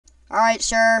Alright,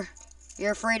 sir.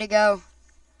 You're free to go.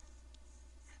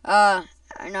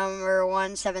 Number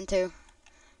 172.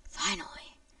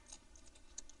 Finally.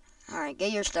 Alright,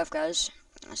 get your stuff, guys.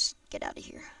 Let's get out of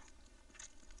here.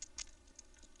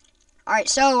 Alright,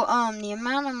 so, the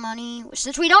amount of money,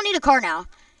 since we don't need a car now,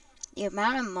 the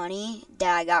amount of money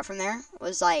that I got from there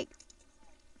was like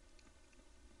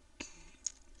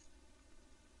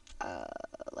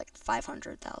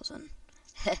 500,000.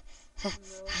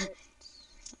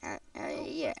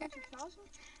 Yeah.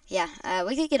 Yeah,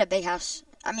 we could get a big house.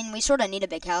 I mean, we sort of need a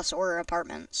big house or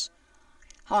apartments.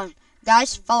 Hold on.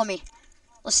 Guys, follow me.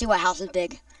 Let's see what house is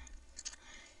big.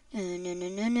 Hey,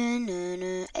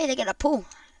 they got a pool.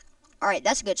 Alright,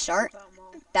 that's a good start.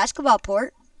 Basketball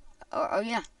court. Oh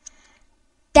yeah.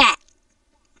 That.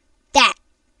 That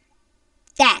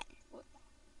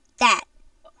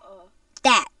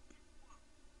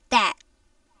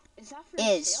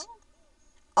is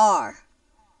our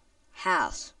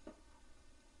house.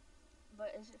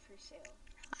 But is it for sale?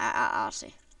 I'll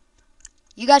see.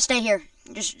 You guys stay here.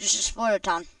 Just explore the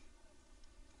town.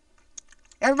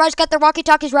 Everybody's got their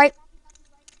walkie-talkies, right?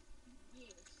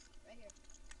 Yes, right here.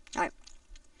 Alright.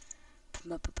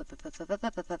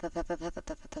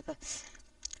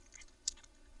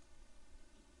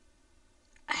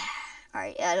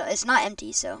 Alright, it's not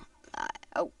empty, so...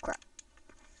 oh, crap.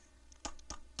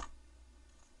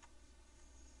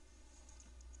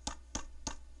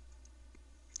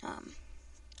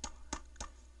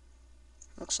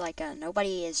 Looks like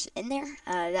nobody is in there.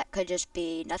 That could just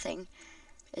be nothing.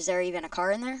 Is there even a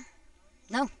car in there?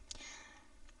 No.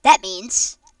 That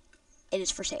means it is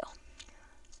for sale.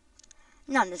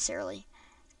 Not necessarily,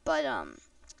 but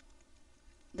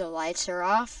the lights are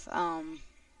off.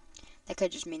 That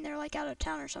could just mean they're like out of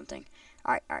town or something.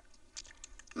 All right.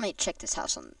 Let me check this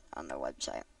house on their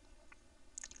website.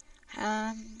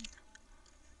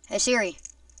 Hey Siri.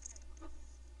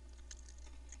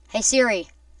 Hey Siri.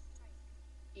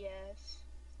 Yes.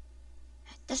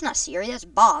 That's not Siri. That's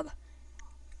Bob.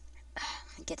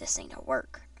 Get this thing to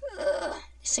work.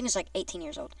 This thing is like 18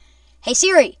 years old. Hey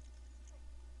Siri.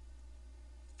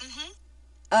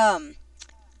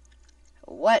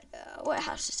 What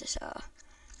house is this?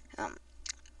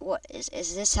 What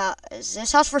is this house? Is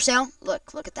this house for sale?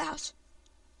 Look at the house.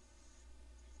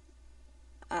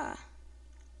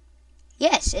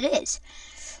 Yes, it is.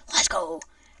 Let's go.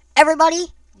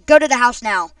 Everybody, go to the house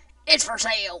now. It's for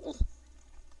sale.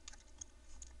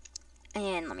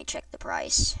 And let me check the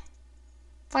price.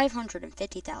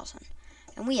 550,000.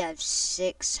 And we have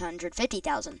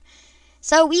 650,000.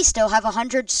 So we still have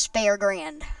 100 spare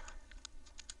grand.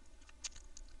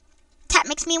 That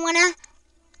makes me wanna...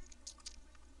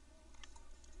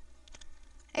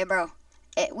 Hey bro,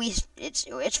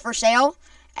 it's for sale,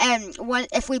 and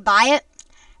if we buy it,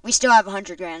 we still have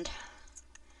 100 grand.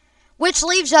 Which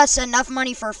leaves us enough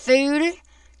money for food,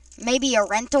 maybe a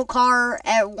rental car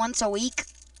once a week.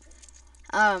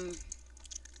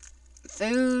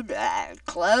 Food,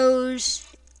 clothes.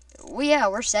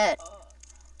 We're set.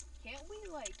 Can't we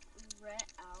like rent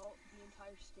out the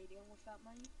entire stadium with that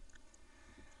money?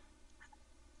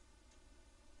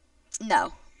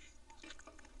 No.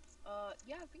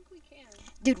 Yeah, I think we can.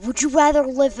 Dude, would you rather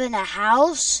live in a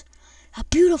house? A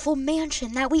beautiful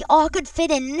mansion that we all could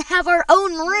fit in and have our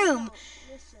own room. No,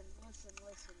 listen.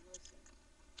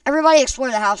 Everybody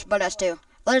explore the house but us two.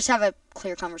 Let us have a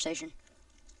clear conversation.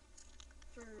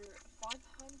 For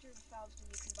 500,000,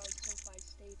 you can buy SoFi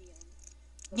Stadium.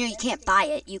 No, you can't buy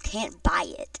it. You can't buy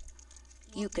it.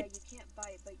 Well, You could. Yeah, you can't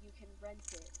buy it, but you can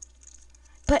rent it.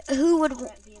 But who would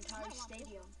Rent the entire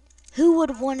stadium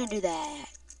want to do that?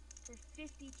 for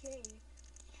 50K.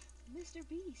 Mr.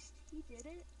 Beast, he did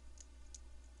it.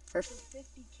 For For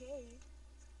 50K,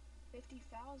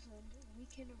 50,000, we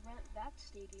can rent that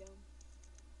stadium.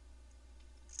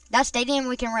 that stadium,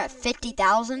 we can rent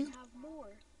 50,000. Have more.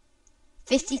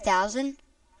 50,000.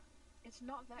 It's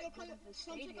not that good of a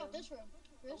stadium, but we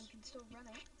can still rent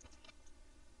it.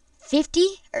 50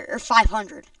 or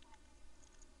 500.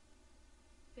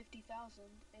 50,000.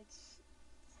 It's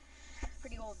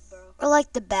pretty old, bro. We're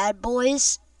like the bad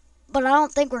boys, but I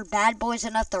don't think we're bad boys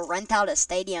enough to rent out a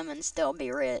stadium and still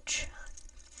be rich.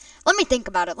 Let me think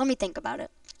about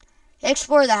it.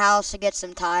 Explore the house to get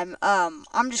some time.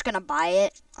 I'm just gonna buy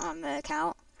it on the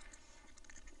account.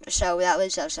 So that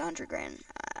was us 100 grand.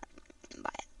 Buy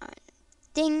it.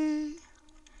 Ding.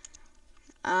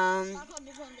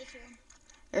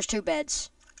 There's 2 beds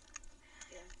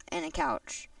and a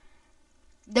couch.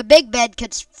 The big bed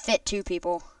could fit 2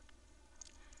 people.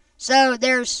 So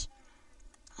there's,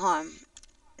 hold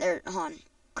on.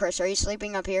 Chris, are you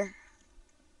sleeping up here?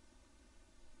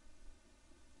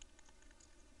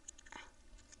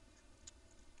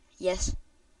 Yes.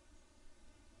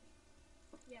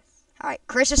 Yes. Alright,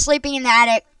 Chris is sleeping in the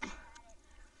attic.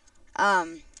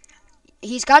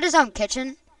 He's got his own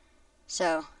kitchen,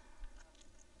 so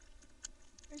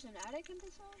There's an attic in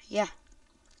this house? yeah.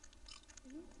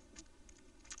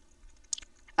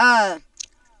 Mhm.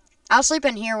 I'll sleep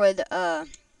in here with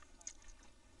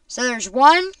so there's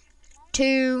 1,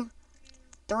 2,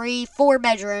 3, 4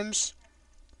 bedrooms,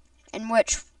 in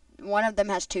which one of them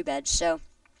has 2 beds, so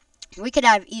we could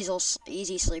have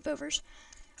easy sleepovers.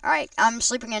 Alright, I'm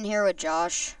sleeping in here with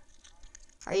Josh.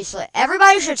 Are you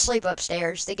Everybody should sleep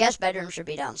upstairs. The guest bedroom should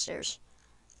be downstairs.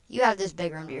 You have this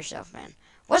big room to yourself, man.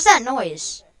 What's that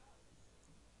noise?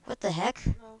 What the heck?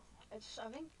 No, it's, I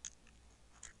think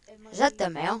it might Is that be the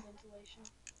mail? ventilation.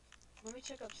 Let me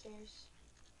check upstairs.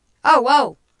 Oh,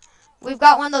 whoa. We've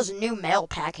got one of those new mail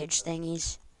package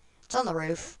thingies. It's on the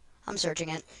roof. I'm searching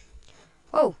it.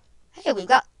 Whoa. Hey, we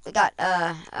got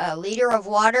a liter of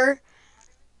water,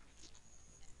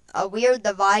 a weird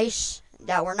device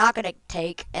that we're not gonna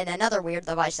take, and another weird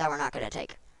device that we're not gonna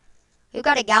take. We've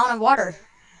got a gallon of water.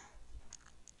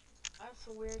 That's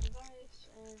a weird device,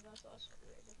 and that's also a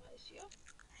weird device, yep.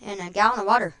 And a gallon of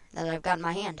water that I've got in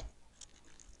my hand.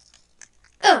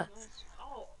 Ugh. Nice.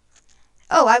 Oh,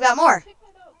 Oh, I've got more. pick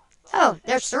that up. Oh,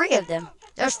 there's 3 of them.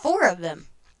 There's 4 of them.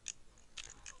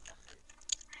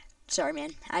 Sorry,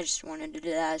 man. I just wanted to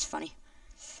do that. It's funny.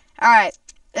 Alright.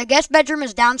 The guest bedroom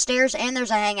is downstairs, and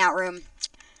there's a hangout room.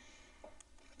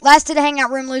 Last to the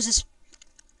hangout room loses.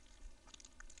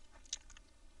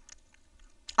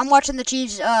 I'm watching the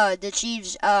Chiefs, oh.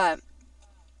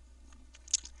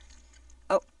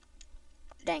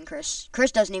 Dang, Chris.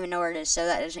 Chris doesn't even know where it is, so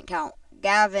that doesn't count.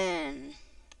 Gavin.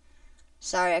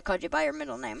 Sorry, I called you by your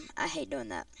middle name. I hate doing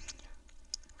that.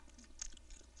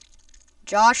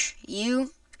 Josh,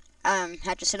 you,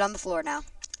 have to sit on the floor now.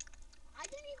 I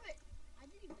didn't even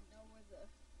know where the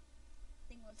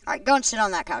thing was. Alright, go and sit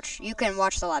on that couch. You can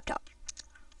watch the laptop.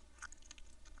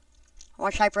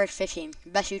 Watch HyperX 15.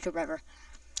 Best YouTube ever.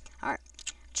 Alright.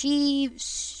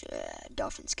 Chiefs,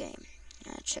 Dolphins game.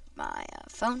 Check my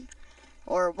phone.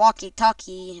 Or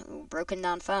walkie-talkie. Broken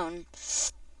down phone.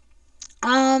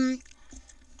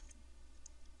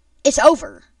 It's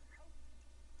over.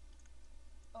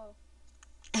 Oh.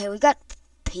 Hey, we got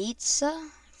pizza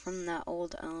from the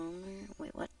old owner.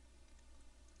 Wait, what?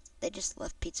 They just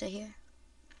left pizza here?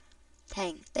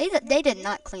 Dang, they did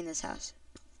not clean this house.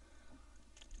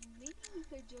 Maybe we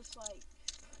could just, like,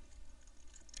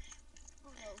 I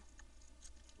don't know.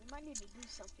 We might need to do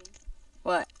something.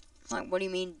 What? Like, what do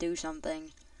you mean do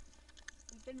something?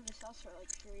 We've been in this house for like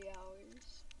 3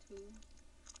 hours, 2.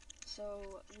 So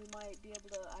we might be able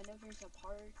to, I know there's a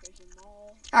park, there's a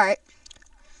mall. Alright.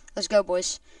 Let's go,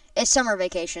 boys. It's summer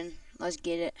vacation. Let's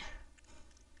get it.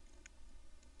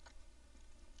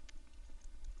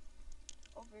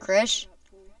 Over Chris? to that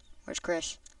pool. Where's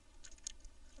Chris?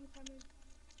 I'm coming.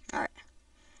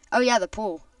 Oh, yeah, the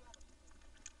pool.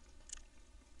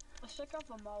 Let's check out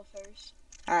the mall first.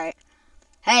 Alright.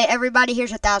 Hey, everybody,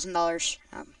 here's $1,000.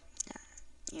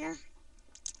 Here.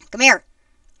 Come here.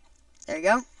 There you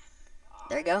go.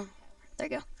 There you go. There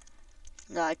you go.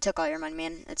 No, I took all your money,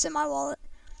 man. It's in my wallet.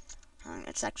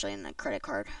 It's actually in the credit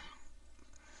card.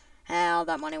 All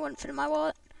that money wouldn't fit in my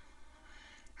wallet.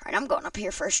 Alright, I'm going up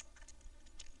here first.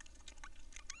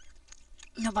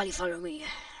 Nobody follow me.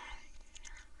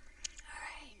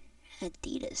 Alright.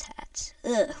 Adidas hats.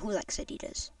 Ugh, who likes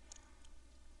Adidas?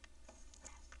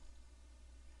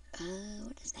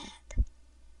 What is that?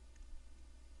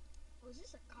 Was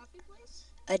this a coffee place?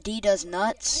 Adidas Ice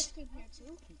nuts. cream here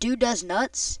too? Dude does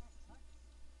nuts.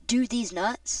 Do these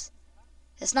nuts.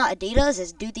 It's not Adidas,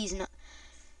 it's do these nuts.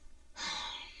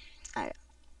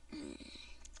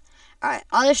 Alright,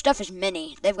 all this stuff is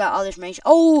mini. They've got all this mini.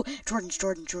 Oh,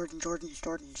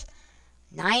 Jordans.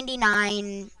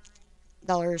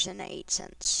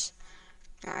 $99.08.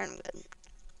 Alright, I'm good.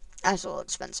 That's a little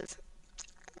expensive.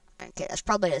 Okay, that's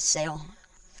probably a sale.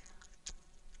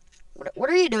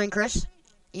 What are you doing, Chris?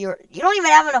 You don't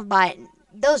even have enough buy.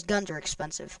 Those guns are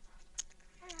expensive.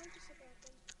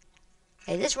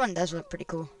 Hey, this one does look pretty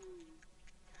cool.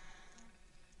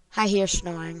 I hear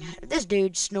snoring. This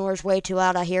dude snores way too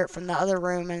loud. I hear it from the other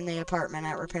room in the apartment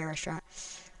at Repair Restaurant.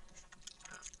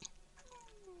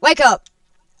 Wake up!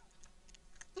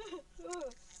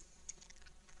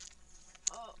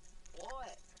 Oh,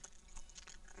 what?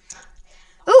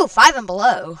 Ooh, 5 and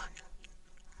below.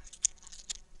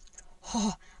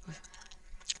 Oh.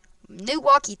 New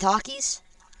walkie-talkies.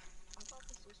 I thought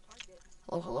this was Target.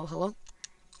 Hello.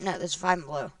 No, this is 5 and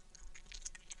below.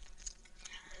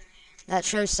 That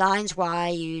shows signs why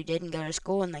you didn't go to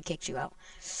school and they kicked you out.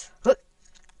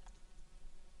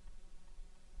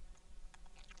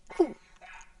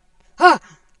 Huh?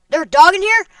 There's a dog in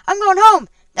here? I'm going home.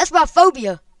 That's my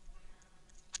phobia.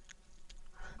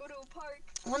 Go to a park.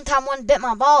 One time one bit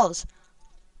my balls.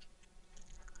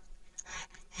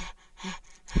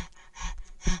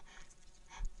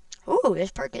 Ooh,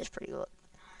 this park is pretty good.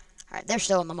 Alright, they're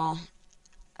still in the mall.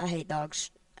 I hate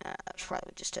dogs. It's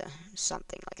probably just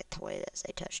something like a toy that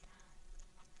they touched.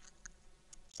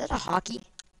 Is that a hockey?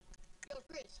 Yo,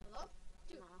 Chris, hello?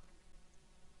 Dude.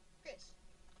 Chris.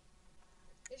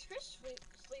 Is Chris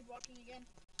sleepwalking again?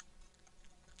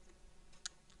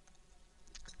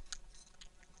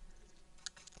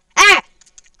 Ah!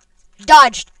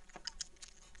 Dodged.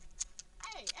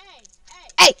 Hey, hey, hey.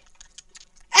 Hey!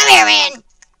 Come here, man!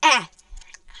 Ah!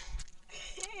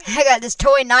 Hey, I got this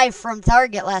toy knife from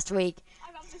Target last week.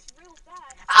 I got this real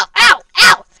fast. Ow! Ow!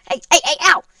 Ow! Hey! Hey! Hey!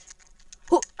 Ow!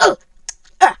 Ooh, ah,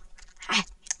 ah,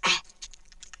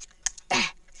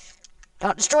 ah.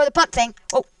 Don't destroy the puck thing.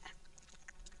 Oh!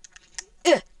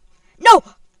 No!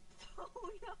 Oh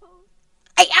no.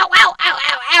 Hey! Ow! Ow! Ow!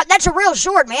 Ow! Ow! That's a real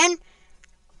sword, man.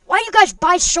 Why do you guys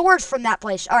buy swords from that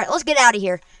place? All right, let's get out of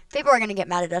here. People are gonna get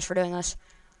mad at us for doing this.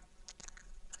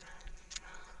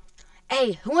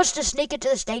 Hey, who wants to sneak into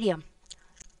the stadium?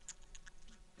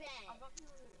 I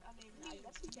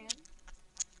guess we can.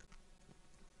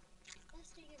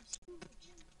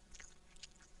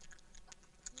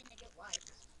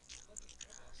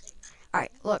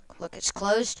 Alright, look, it's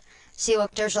closed. See,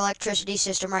 look, there's an electricity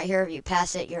system right here. If you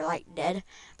pass it, you're like dead.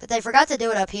 But they forgot to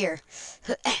do it up here.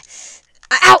 Ow,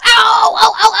 ow, ow,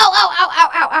 ow, ow, ow, ow, ow, ow,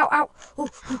 ow, ow, ow. Ooh,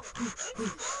 ooh, ooh,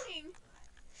 ooh.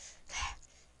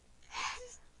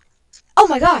 Oh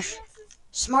my gosh,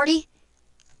 Smarty.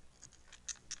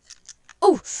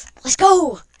 Oh, let's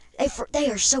go. They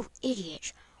are so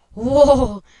idiots.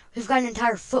 Whoa, we've got an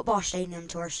entire football stadium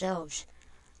to ourselves.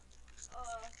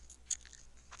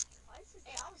 Why is it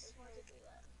specifically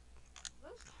that?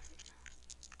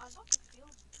 I thought the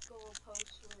field goal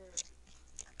posts were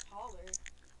taller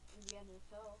in the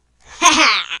NFL.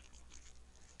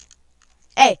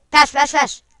 Hey, pass, pass,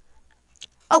 pass.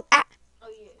 Oh, ah. Oh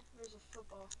yeah, there's a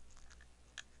football.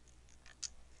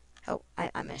 Oh,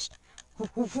 I missed.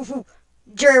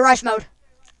 Jerry Rice mode.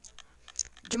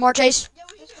 Jamar Chase. Yeah,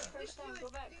 we should go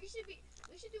back. We should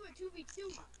do a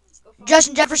 2v2.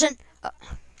 Justin Jefferson.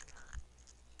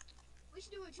 We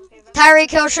should do a 2v2.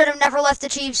 Tyreek Hill should have never left the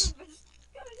Chiefs.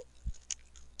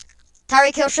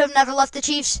 Tyreek Hill should have never left the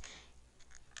Chiefs.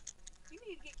 You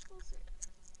need to get closer.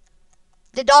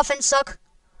 The Dolphins suck.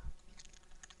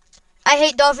 I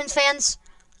hate Dolphins fans.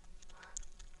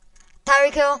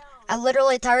 Tyreek Hill.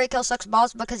 Tyreek Hill sucks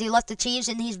balls because he left the Chiefs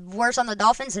and he's worse on the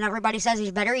Dolphins and everybody says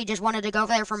he's better. He just wanted to go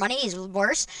over there for money. He's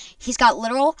worse. He's got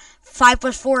literal 5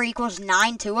 + 4 =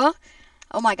 9 Tua.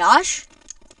 Oh my gosh.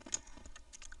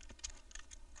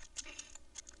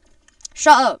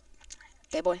 Shut up,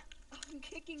 gay boy. I'm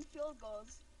kicking field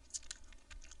goals.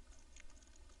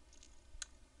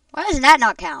 Why does that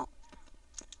not count?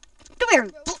 Come here.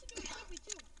 Bro, we should do a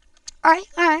 2v2. Alright.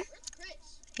 Where's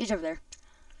Chris? He's over there.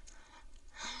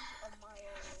 On my,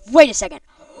 Wait a second.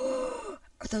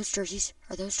 Are those jerseys?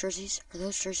 I got a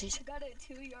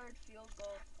 2-yard field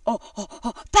goal. Oh.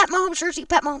 Pat Mahomes jersey.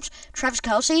 Pat Mahomes. Travis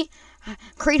Kelce.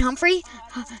 Creed Humphrey.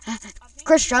 I think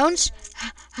Chris Jones.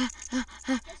 Jefferson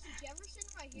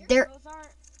right here. They're Those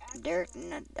aren't They're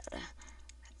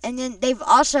and then they've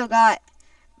also got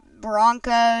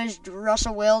Broncos,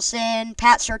 Russell Wilson,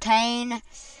 Pat Surtain,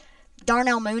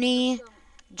 Darnell Mooney,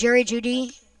 Jerry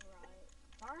Jeudy.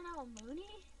 Darnell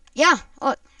Mooney? Yeah,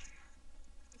 look,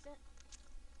 Is it?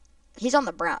 he's on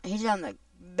the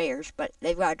Bears, but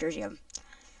they've got a jersey of him.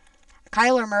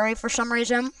 Kyler Murray for some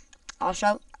reason.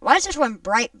 Also, why is this one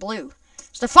bright blue?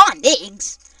 Stephon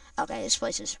Diggs. Okay, this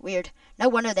place is weird. No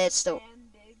wonder that's still. Dan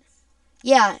Diggs.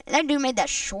 Yeah, that dude made that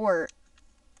short.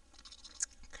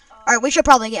 All right, we should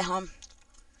probably get home.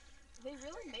 They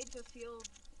really made the field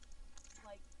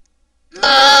like.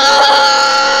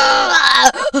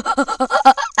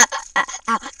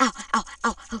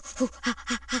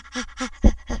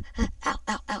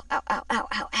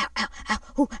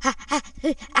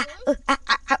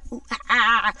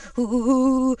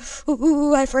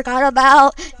 I forgot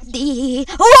about the.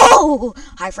 Oh,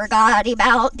 I forgot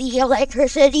about the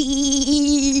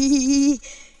electricity.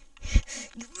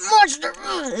 Monster.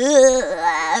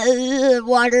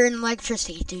 Water and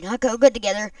electricity do not go good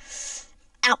together.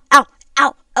 Ow, ow,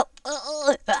 ow, ow. I'll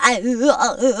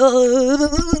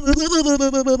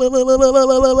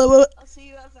see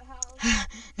you at the house.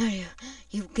 No,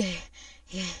 you gay,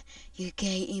 you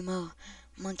gay emo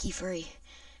monkey furry.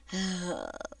 Oh,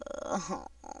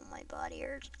 my body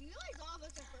hurts. You like all of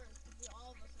us at first, because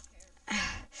all of us are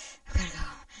parents. I gotta go.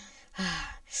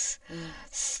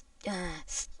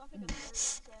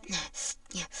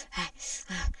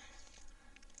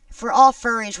 If we're all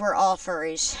furries, we're all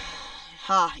furries.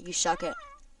 Ha, you suck it.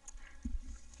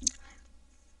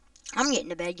 I'm getting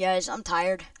to bed, guys. I'm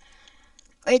tired.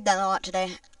 I've done a lot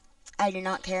today. I do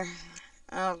not care.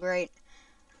 Oh, great.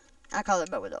 I call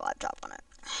it bed with a laptop on it.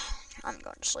 I'm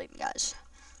going to sleep, guys.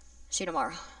 See you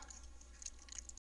tomorrow.